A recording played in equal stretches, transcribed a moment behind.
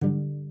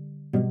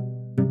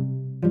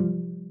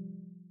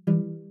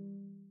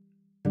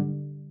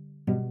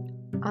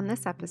On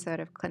this episode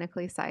of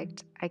Clinically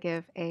Psyched, I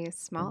give a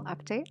small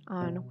update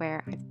on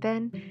where I've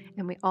been,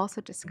 and we also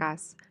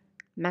discuss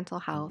mental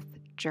health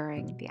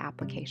during the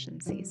application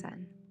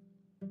season.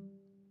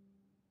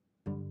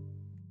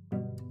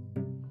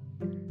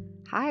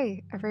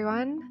 Hi,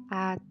 everyone.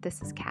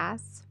 This is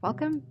Cass.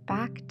 Welcome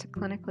back to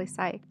Clinically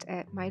Psyched.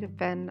 It might have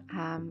been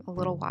a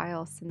little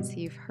while since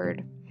you've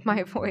heard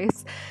my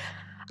voice,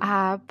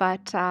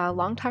 but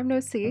long time no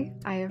see.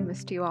 I have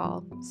missed you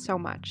all so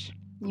much.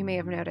 You may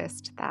have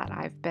noticed that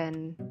I've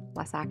been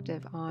less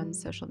active on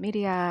social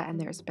media and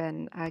there's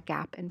been a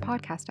gap in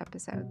podcast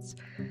episodes.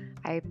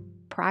 I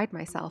pride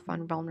myself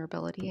on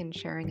vulnerability and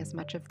sharing as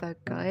much of the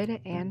good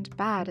and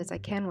bad as I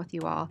can with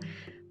you all,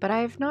 but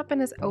I've not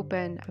been as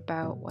open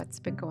about what's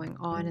been going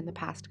on in the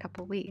past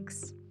couple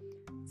weeks.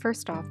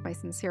 First off, my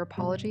sincere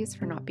apologies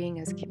for not being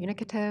as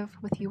communicative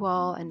with you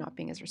all and not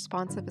being as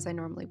responsive as I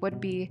normally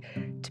would be.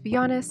 To be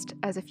honest,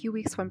 as a few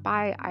weeks went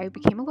by, I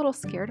became a little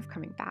scared of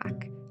coming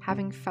back,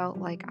 having felt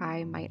like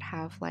I might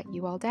have let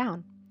you all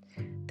down.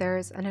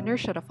 There's an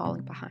inertia to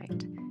falling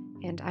behind,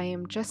 and I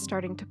am just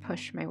starting to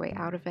push my way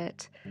out of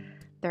it.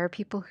 There are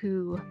people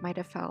who might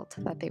have felt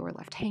that they were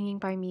left hanging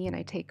by me, and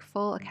I take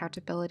full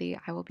accountability.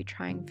 I will be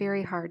trying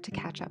very hard to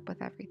catch up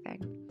with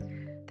everything.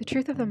 The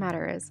truth of the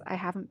matter is, I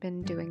haven't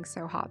been doing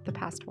so hot the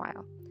past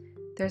while.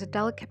 There's a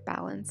delicate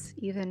balance,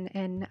 even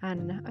in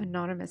an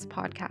anonymous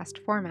podcast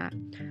format,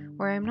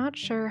 where I'm not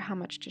sure how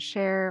much to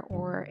share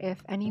or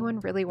if anyone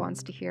really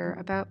wants to hear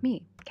about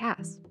me,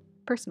 Cass,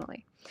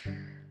 personally.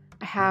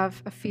 I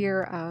have a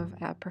fear of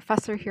a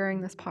professor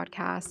hearing this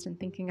podcast and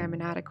thinking I'm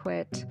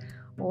inadequate,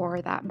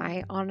 or that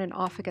my on and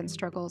off again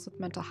struggles with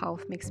mental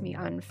health makes me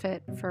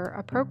unfit for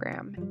a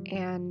program.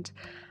 And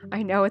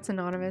I know it's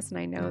anonymous and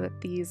I know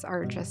that these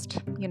are just,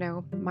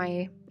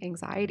 my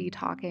anxiety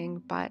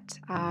talking, but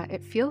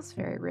it feels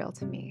very real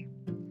to me.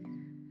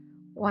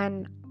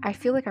 When I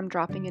feel like I'm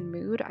dropping in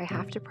mood, I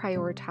have to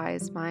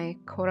prioritize my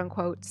quote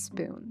unquote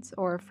spoons,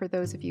 or for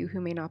those of you who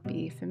may not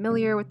be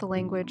familiar with the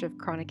language of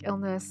chronic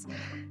illness,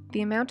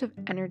 the amount of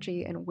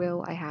energy and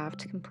will I have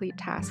to complete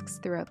tasks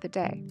throughout the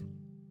day.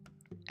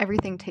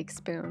 Everything takes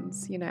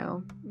spoons,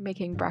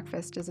 making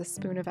breakfast is a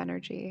spoon of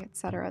energy,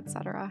 etc.,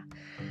 etc.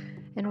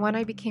 And when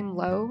I became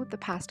low the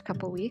past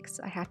couple weeks,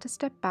 I had to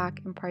step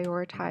back and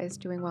prioritize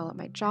doing well at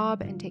my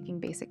job and taking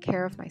basic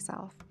care of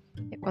myself.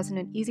 It wasn't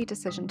an easy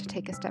decision to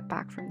take a step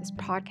back from this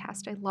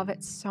podcast. I love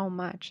it so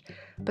much.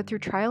 But through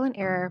trial and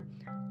error,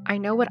 I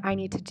know what I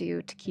need to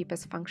do to keep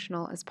as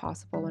functional as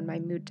possible when my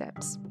mood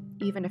dips,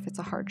 even if it's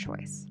a hard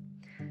choice.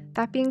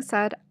 That being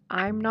said,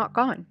 I'm not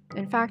gone.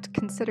 In fact,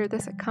 consider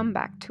this a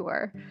comeback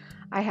tour.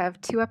 I have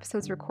 2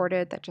 episodes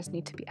recorded that just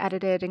need to be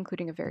edited,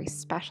 including a very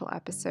special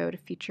episode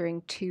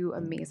featuring 2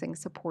 amazing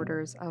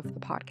supporters of the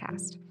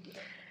podcast.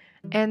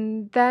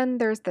 And then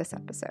there's this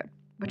episode,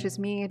 which is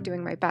me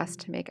doing my best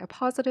to make a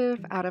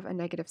positive out of a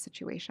negative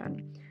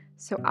situation.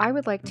 So I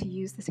would like to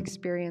use this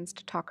experience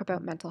to talk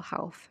about mental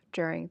health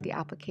during the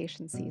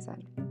application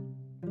season.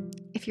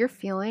 If you're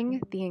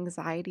feeling the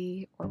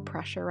anxiety or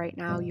pressure right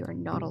now, you are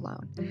not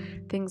alone.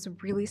 Things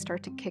really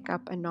start to kick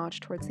up a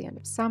notch towards the end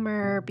of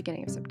summer,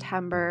 beginning of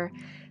September.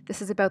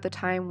 This is about the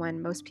time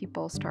when most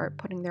people start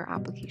putting their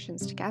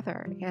applications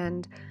together.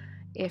 And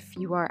if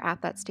you are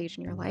at that stage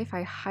in your life,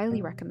 I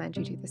highly recommend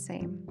you do the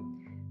same.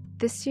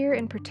 This year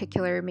in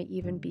particular may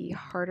even be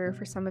harder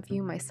for some of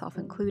you, myself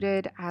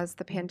included, as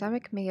the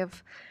pandemic may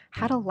have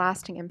had a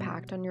lasting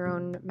impact on your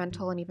own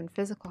mental and even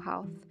physical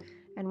health.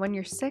 And when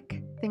you're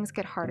sick, things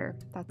get harder.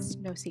 That's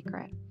no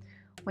secret.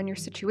 When your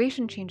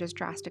situation changes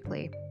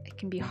drastically, it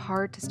can be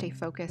hard to stay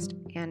focused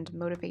and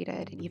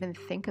motivated and even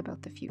think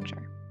about the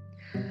future.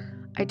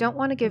 I don't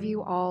want to give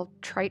you all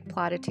trite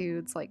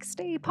platitudes like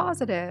stay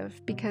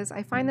positive, because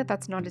I find that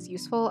that's not as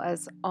useful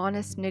as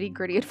honest,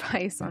 nitty-gritty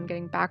advice on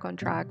getting back on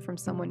track from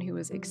someone who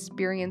is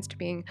experienced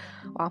being,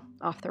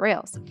 off the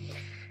rails.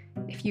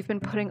 If you've been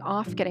putting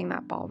off getting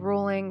that ball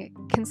rolling,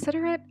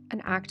 consider it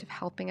an act of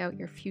helping out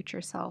your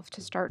future self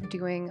to start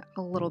doing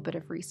a little bit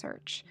of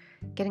research.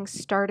 Getting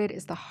started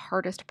is the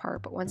hardest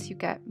part, but once you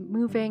get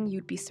moving,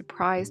 you'd be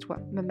surprised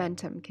what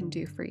momentum can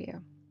do for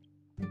you.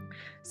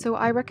 So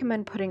I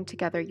recommend putting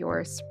together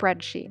your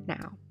spreadsheet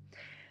now.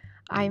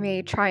 I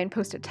may try and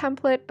post a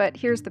template, but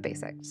here's the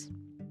basics.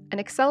 An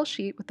Excel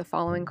sheet with the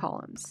following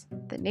columns: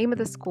 the name of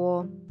the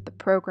school, the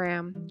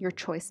program, your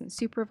choice in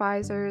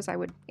supervisors. I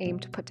would aim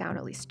to put down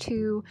at least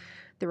 2,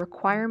 the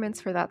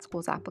requirements for that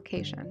school's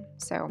application.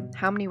 So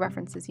how many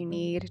references you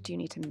need? Do you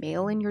need to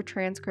mail in your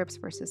transcripts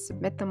versus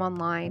submit them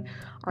online?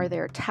 Are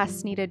there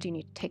tests needed? Do you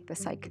need to take the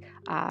psych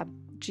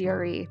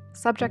GRE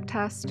subject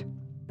test?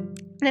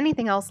 And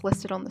anything else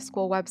listed on the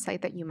school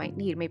website that you might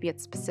need. Maybe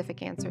it's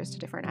specific answers to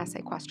different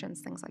essay questions,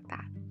 things like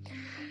that.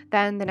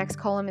 Then the next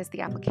column is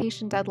the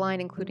application deadline,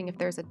 including if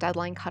there's a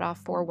deadline cutoff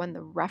for when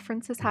the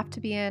references have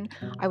to be in.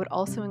 I would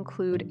also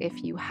include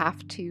if you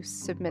have to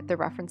submit the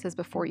references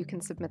before you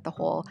can submit the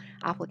whole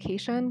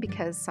application,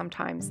 because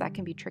sometimes that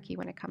can be tricky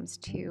when it comes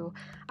to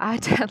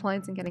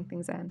deadlines and getting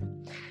things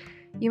in.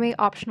 You may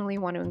optionally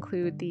want to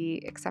include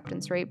the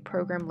acceptance rate,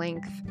 program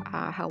length,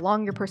 how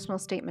long your personal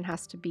statement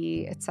has to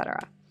be, etc.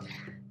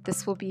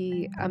 This will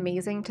be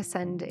amazing to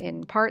send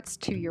in parts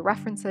to your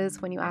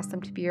references when you ask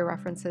them to be your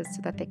references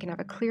so that they can have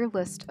a clear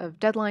list of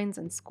deadlines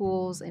and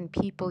schools and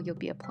people you'll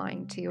be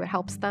applying to. It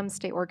helps them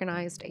stay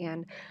organized,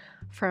 and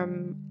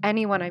from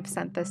anyone I've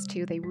sent this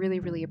to, they really,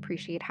 really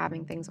appreciate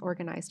having things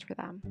organized for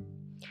them.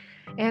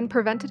 And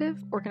preventative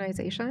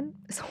organization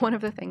is one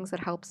of the things that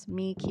helps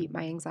me keep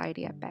my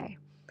anxiety at bay.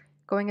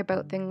 Going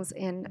about things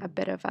in a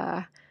bit of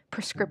a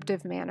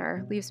prescriptive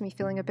manner leaves me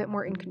feeling a bit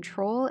more in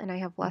control, and I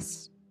have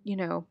less,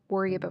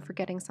 worry about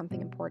forgetting something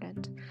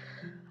important.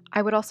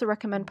 I would also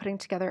recommend putting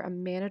together a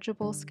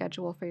manageable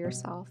schedule for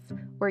yourself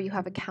where you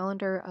have a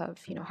calendar of,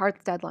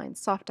 hard deadlines,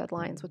 soft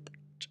deadlines with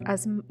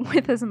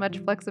as much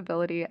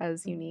flexibility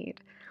as you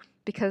need.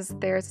 Because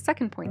there's a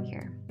second point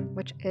here,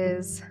 which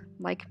is,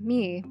 like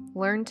me,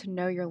 learn to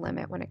know your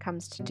limit when it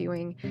comes to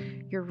doing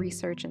your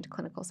research into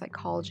clinical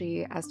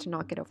psychology as to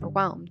not get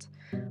overwhelmed.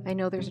 I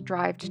know there's a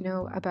drive to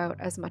know about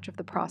as much of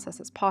the process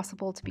as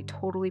possible to be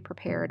totally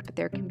prepared, but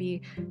there can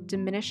be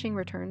diminishing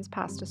returns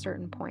past a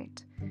certain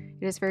point.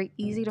 It is very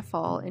easy to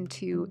fall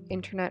into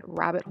internet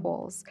rabbit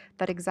holes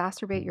that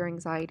exacerbate your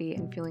anxiety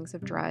and feelings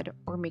of dread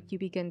or make you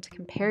begin to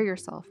compare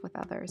yourself with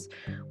others,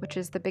 which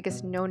is the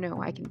biggest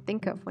no-no I can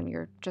think of when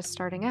you're just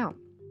starting out.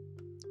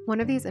 One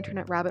of these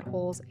internet rabbit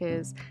holes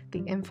is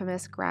the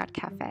infamous Grad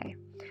Cafe.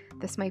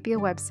 This might be a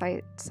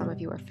website some of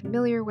you are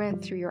familiar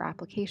with through your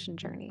application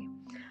journey.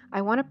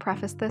 I want to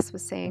preface this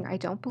with saying I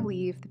don't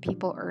believe the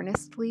people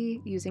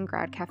earnestly using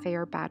Grad Cafe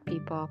are bad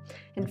people.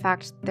 In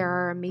fact, there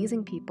are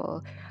amazing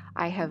people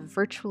I have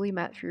virtually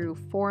met through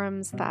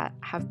forums that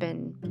have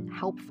been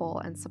helpful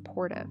and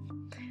supportive.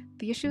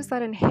 The issue is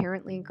that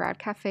inherently Grad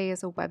Cafe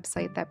is a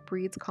website that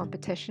breeds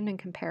competition and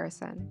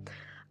comparison.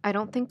 I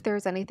don't think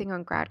there's anything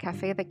on Grad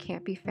Cafe that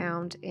can't be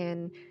found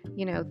in,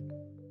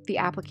 the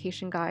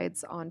application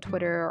guides on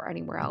Twitter or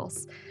anywhere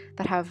else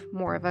that have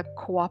more of a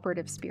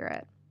cooperative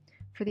spirit.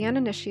 For the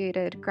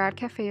uninitiated, Grad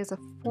Cafe is a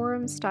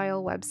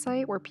forum-style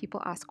website where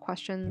people ask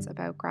questions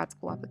about grad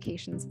school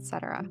applications,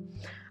 etc.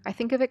 I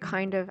think of it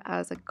kind of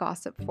as a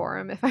gossip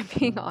forum, if I'm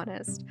being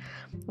honest.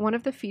 One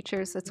of the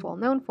features it's well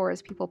known for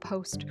is people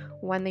post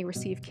when they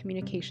receive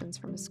communications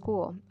from a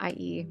school,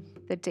 i.e.,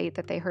 the date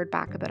that they heard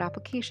back about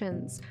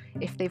applications,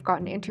 if they've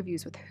gotten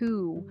interviews with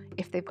who,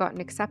 if they've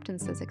gotten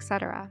acceptances,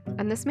 etc.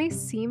 And this may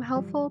seem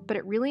helpful, but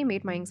it really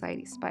made my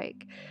anxiety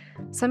spike.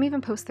 Some even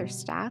post their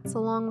stats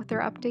along with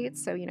their updates.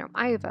 So,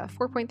 I have a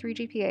 4.3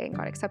 GPA and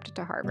got accepted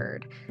to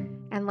Harvard.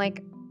 And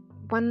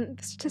when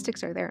the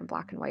statistics are there in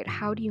black and white,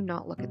 how do you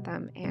not look at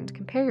them and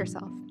compare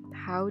yourself?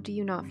 How do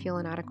you not feel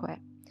inadequate?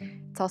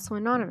 It's also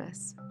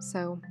anonymous,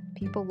 so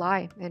people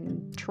lie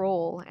and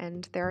troll,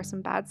 and there are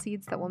some bad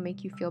seeds that will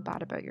make you feel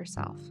bad about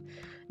yourself.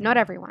 Not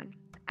everyone,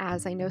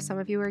 as I know some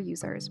of you are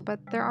users, but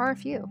there are a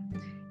few.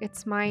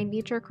 It's my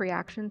knee-jerk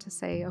reaction to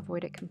say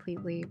avoid it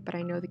completely, but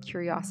I know the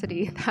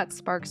curiosity that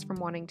sparks from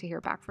wanting to hear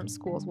back from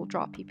schools will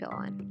draw people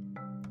in.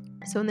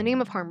 So in the name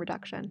of harm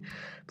reduction,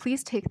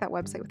 please take that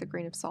website with a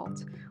grain of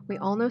salt. We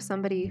all know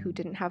somebody who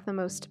didn't have the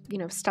most,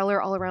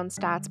 stellar all-around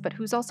stats, but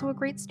who's also a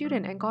great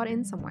student and got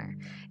in somewhere.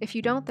 If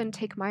you don't, then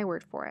take my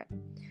word for it.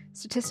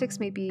 Statistics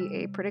may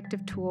be a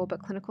predictive tool,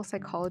 but clinical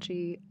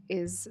psychology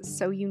is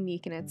so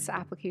unique in its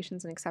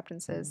applications and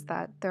acceptances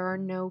that there are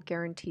no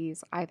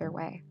guarantees either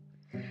way.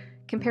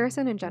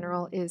 Comparison in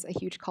general is a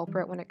huge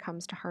culprit when it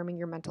comes to harming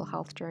your mental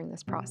health during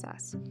this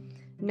process.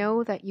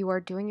 Know that you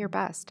are doing your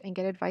best and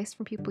get advice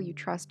from people you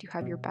trust who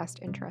have your best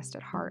interest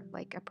at heart,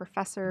 like a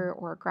professor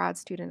or a grad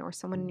student or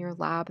someone in your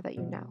lab that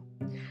you know.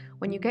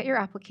 When you get your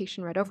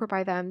application read over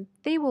by them,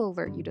 they will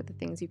alert you to the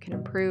things you can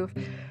improve,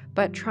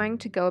 but trying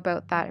to go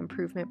about that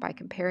improvement by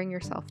comparing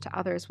yourself to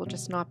others will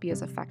just not be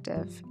as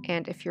effective,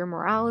 and if your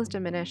morale is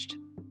diminished,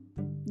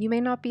 you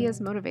may not be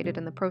as motivated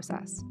in the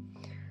process.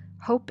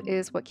 Hope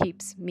is what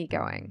keeps me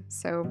going,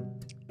 so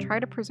try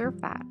to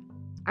preserve that.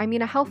 I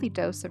mean, a healthy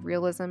dose of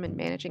realism and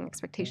managing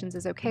expectations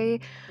is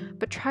okay,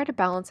 but try to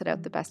balance it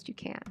out the best you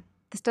can.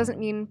 This doesn't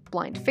mean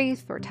blind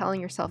faith or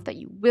telling yourself that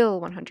you will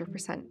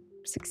 100%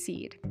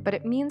 succeed, but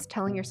it means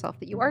telling yourself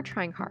that you are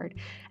trying hard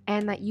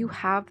and that you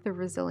have the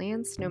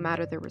resilience no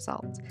matter the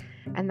result,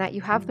 and that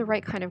you have the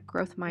right kind of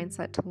growth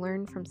mindset to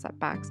learn from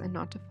setbacks and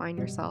not define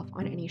yourself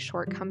on any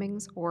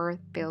shortcomings or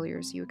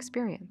failures you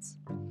experience.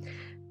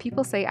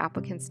 People say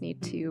applicants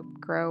need to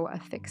grow a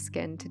thick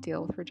skin to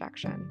deal with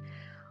rejection.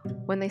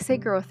 When they say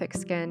grow a thick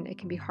skin, it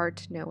can be hard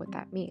to know what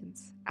that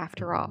means.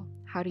 After all,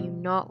 how do you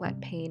not let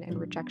pain and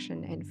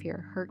rejection and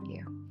fear hurt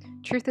you?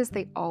 Truth is,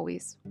 they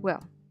always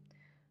will.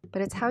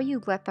 But it's how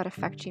you let that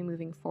affect you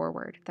moving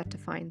forward that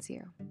defines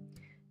you.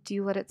 Do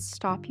you let it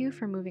stop you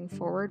from moving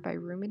forward by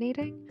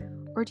ruminating?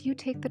 Or do you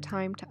take the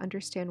time to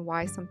understand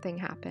why something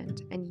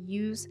happened and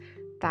use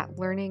that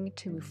learning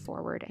to move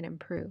forward and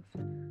improve?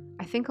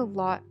 I think a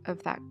lot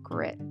of that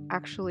grit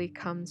actually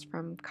comes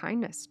from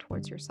kindness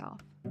towards yourself,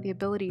 the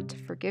ability to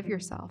forgive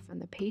yourself,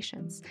 and the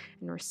patience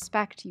and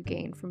respect you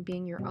gain from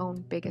being your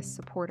own biggest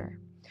supporter.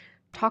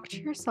 Talk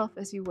to yourself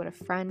as you would a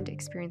friend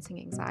experiencing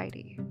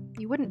anxiety.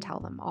 You wouldn't tell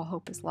them all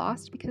hope is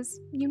lost because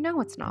you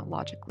know it's not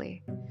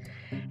logically,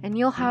 and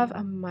you'll have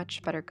a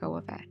much better go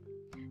of it.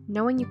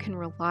 Knowing you can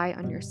rely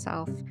on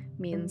yourself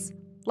means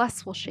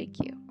less will shake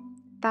you.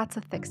 That's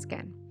a thick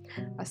skin,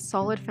 a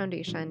solid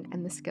foundation,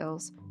 and the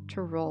skills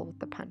to roll with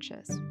the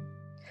punches.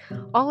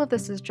 All of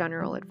this is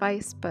general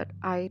advice, but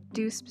I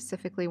do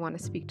specifically want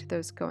to speak to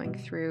those going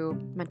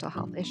through mental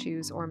health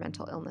issues or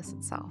mental illness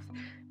itself,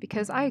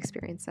 because I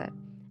experience it,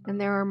 and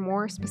there are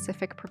more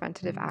specific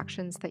preventative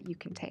actions that you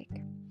can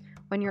take.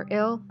 When you're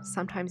ill,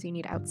 sometimes you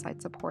need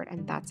outside support,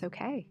 and that's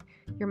okay.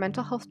 Your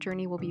mental health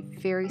journey will be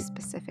very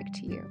specific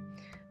to you.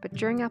 But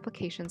during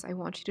applications, I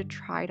want you to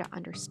try to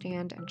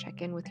understand and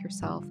check in with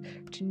yourself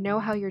to know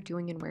how you're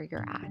doing and where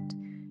you're at.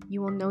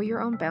 You will know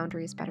your own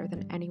boundaries better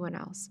than anyone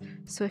else.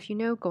 So if you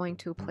know going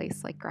to a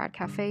place like Grad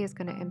Cafe is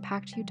going to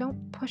impact you,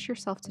 don't push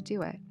yourself to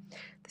do it.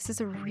 This is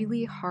a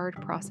really hard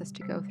process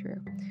to go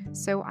through.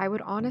 So I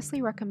would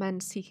honestly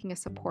recommend seeking a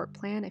support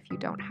plan if you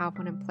don't have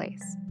one in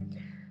place.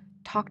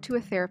 Talk to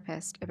a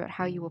therapist about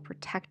how you will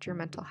protect your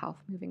mental health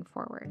moving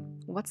forward.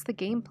 What's the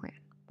game plan?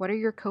 What are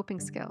your coping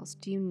skills?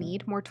 Do you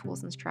need more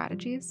tools and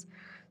strategies?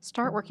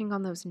 Start working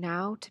on those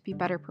now to be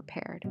better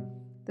prepared.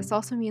 This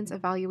also means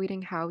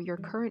evaluating how your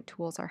current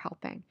tools are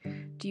helping.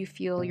 Do you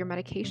feel your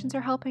medications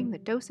are helping, the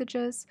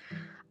dosages?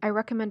 I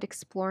recommend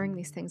exploring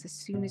these things as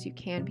soon as you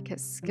can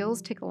because skills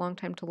take a long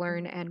time to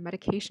learn and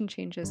medication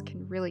changes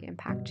can really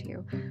impact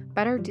you.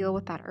 Better deal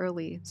with that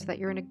early so that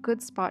you're in a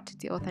good spot to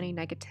deal with any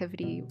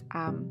negativity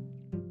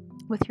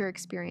with your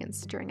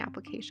experience during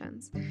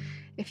applications.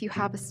 If you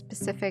have a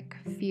specific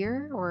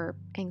fear or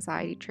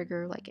anxiety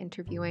trigger like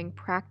interviewing,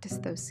 practice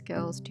those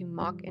skills, do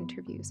mock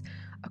interviews,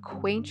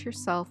 acquaint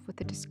yourself with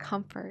the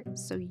discomfort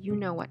so you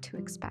know what to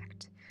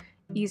expect.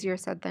 Easier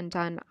said than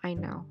done, I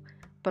know,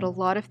 but a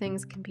lot of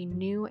things can be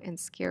new and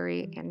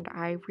scary, and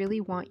I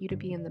really want you to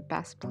be in the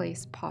best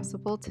place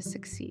possible to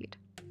succeed.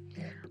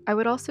 I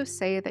would also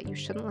say that you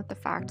shouldn't let the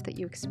fact that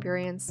you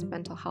experience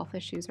mental health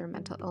issues or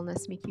mental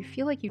illness make you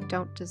feel like you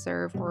don't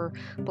deserve or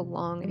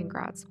belong in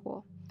grad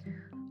school.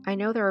 I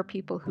know there are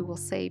people who will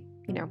say,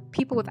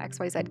 people with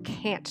XYZ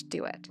can't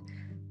do it.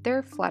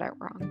 They're flat out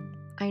wrong.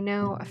 I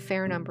know a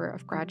fair number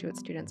of graduate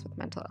students with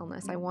mental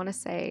illness. I want to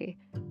say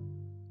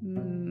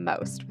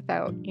most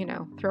without,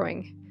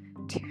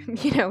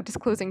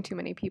 disclosing too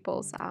many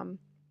people's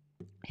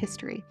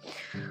history.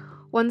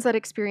 Ones that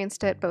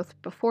experienced it both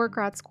before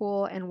grad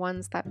school and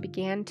ones that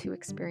began to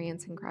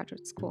experience in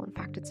graduate school. In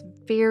fact, it's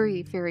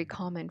very, very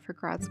common for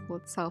grad school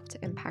itself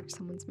to impact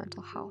someone's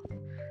mental health.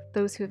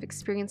 Those who have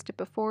experienced it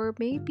before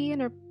may be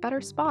in a better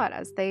spot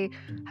as they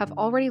have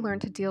already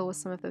learned to deal with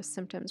some of those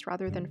symptoms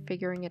rather than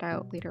figuring it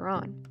out later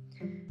on.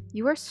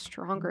 You are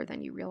stronger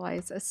than you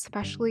realize,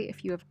 especially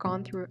if you have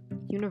gone through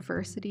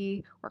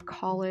university or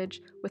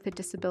college with a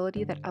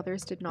disability that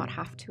others did not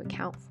have to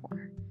account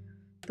for.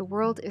 The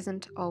world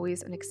isn't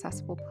always an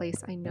accessible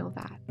place, I know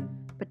that,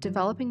 but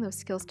developing those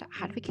skills to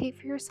advocate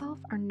for yourself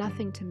are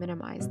nothing to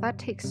minimize. That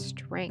takes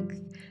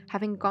strength.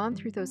 Having gone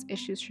through those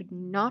issues should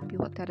not be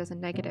looked at as a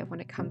negative when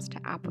it comes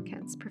to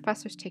applicants.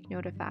 Professors take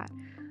note of that.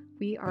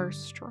 We are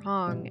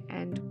strong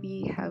and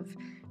we have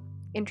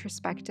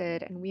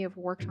introspected and we have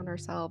worked on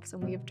ourselves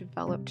and we have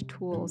developed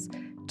tools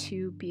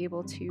to be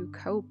able to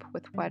cope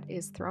with what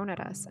is thrown at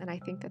us. And I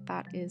think that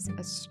that is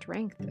a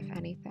strength, if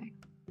anything.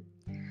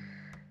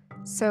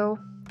 So,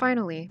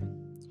 finally,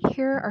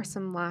 here are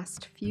some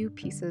last few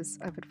pieces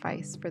of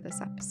advice for this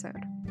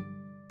episode.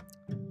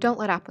 Don't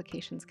let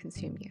applications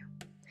consume you.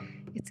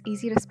 It's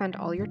easy to spend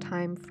all your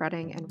time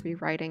fretting and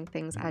rewriting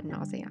things ad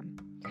nauseum.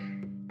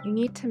 You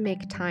need to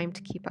make time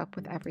to keep up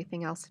with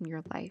everything else in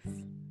your life.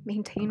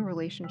 Maintain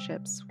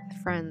relationships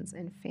with friends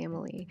and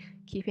family,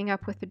 keeping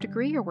up with the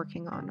degree you're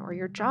working on or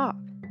your job.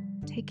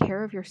 Take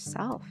care of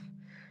yourself.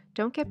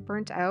 Don't get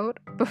burnt out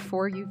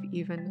before you've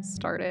even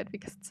started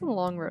because it's a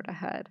long road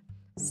ahead.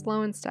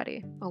 Slow and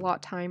steady,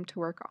 allot time to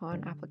work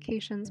on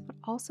applications, but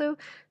also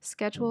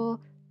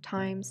schedule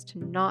times to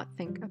not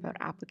think about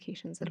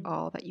applications at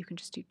all that you can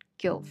just do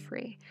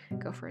guilt-free.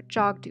 Go for a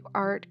jog, do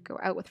art, go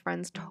out with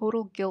friends,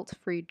 total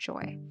guilt-free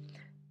joy.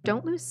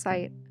 Don't lose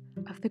sight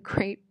of the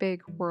great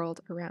big world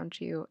around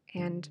you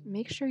and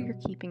make sure you're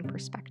keeping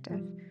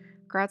perspective.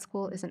 Grad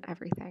school isn't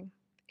everything.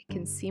 It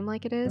can seem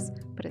like it is,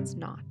 but it's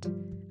not.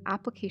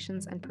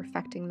 Applications and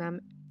perfecting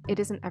them, it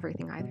isn't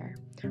everything either.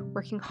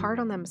 Working hard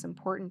on them is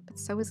important, but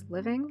so is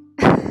living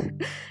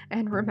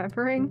and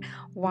remembering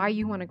why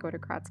you want to go to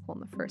grad school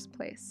in the first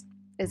place.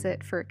 Is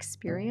it for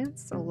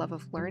experience, a love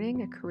of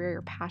learning, a career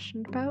you're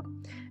passionate about?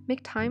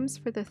 Make times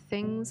for the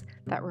things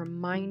that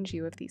remind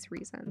you of these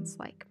reasons,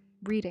 like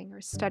reading or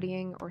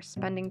studying or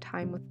spending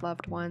time with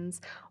loved ones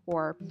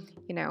or,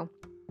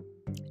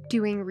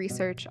 doing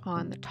research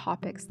on the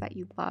topics that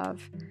you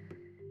love.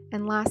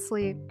 And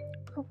lastly,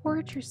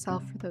 reward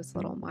yourself for those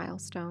little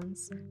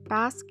milestones.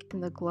 Bask in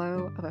the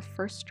glow of a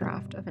first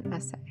draft of an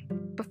essay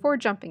before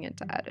jumping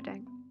into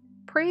editing.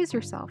 Praise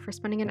yourself for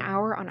spending an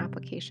hour on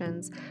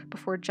applications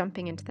before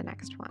jumping into the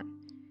next one.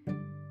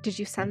 Did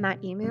you send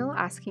that email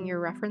asking your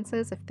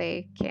references if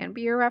they can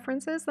be your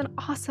references? Then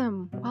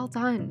awesome, well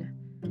done.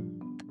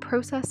 The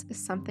process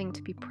is something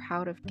to be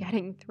proud of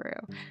getting through.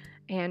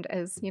 And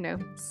as,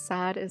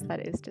 sad as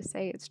that is to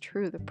say, it's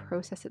true. The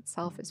process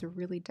itself is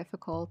really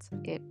difficult.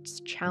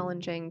 It's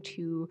challenging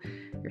to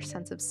your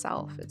sense of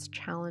self. It's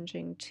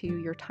challenging to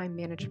your time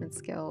management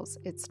skills.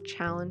 It's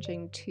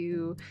challenging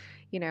to,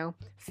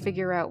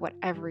 figure out what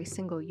every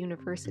single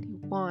university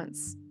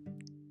wants.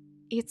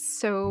 It's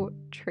so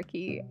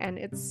tricky and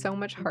it's so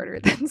much harder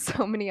than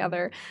so many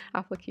other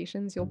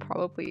applications you'll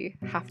probably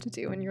have to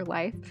do in your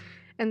life.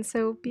 And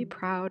so be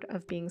proud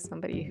of being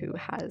somebody who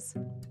has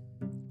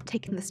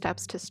taken the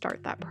steps to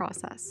start that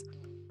process.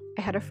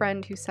 I had a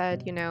friend who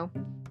said,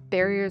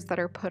 barriers that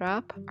are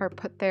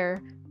put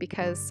there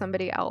because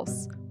somebody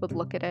else would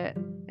look at it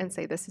and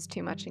say this is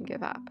too much and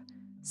give up.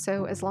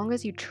 So as long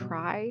as you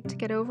try to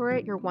get over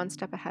it, you're one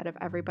step ahead of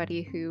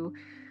everybody who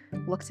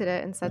looked at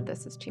it and said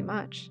this is too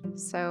much.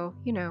 So,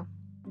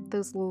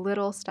 those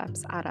little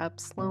steps add up,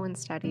 slow and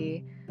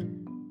steady.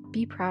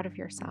 Be proud of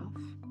yourself.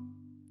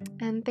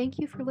 And thank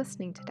you for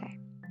listening today.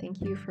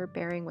 Thank you for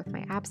bearing with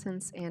my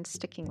absence and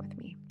sticking with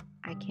me.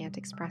 I can't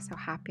express how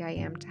happy I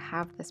am to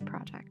have this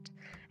project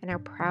and how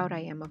proud I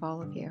am of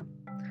all of you.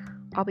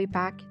 I'll be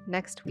back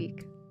next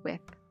week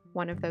with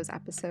one of those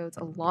episodes,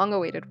 a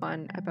long-awaited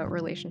one about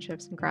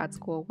relationships in grad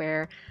school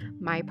where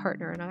my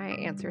partner and I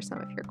answer some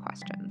of your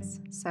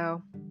questions.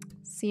 So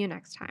see you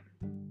next time.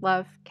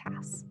 Love,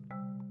 Cass.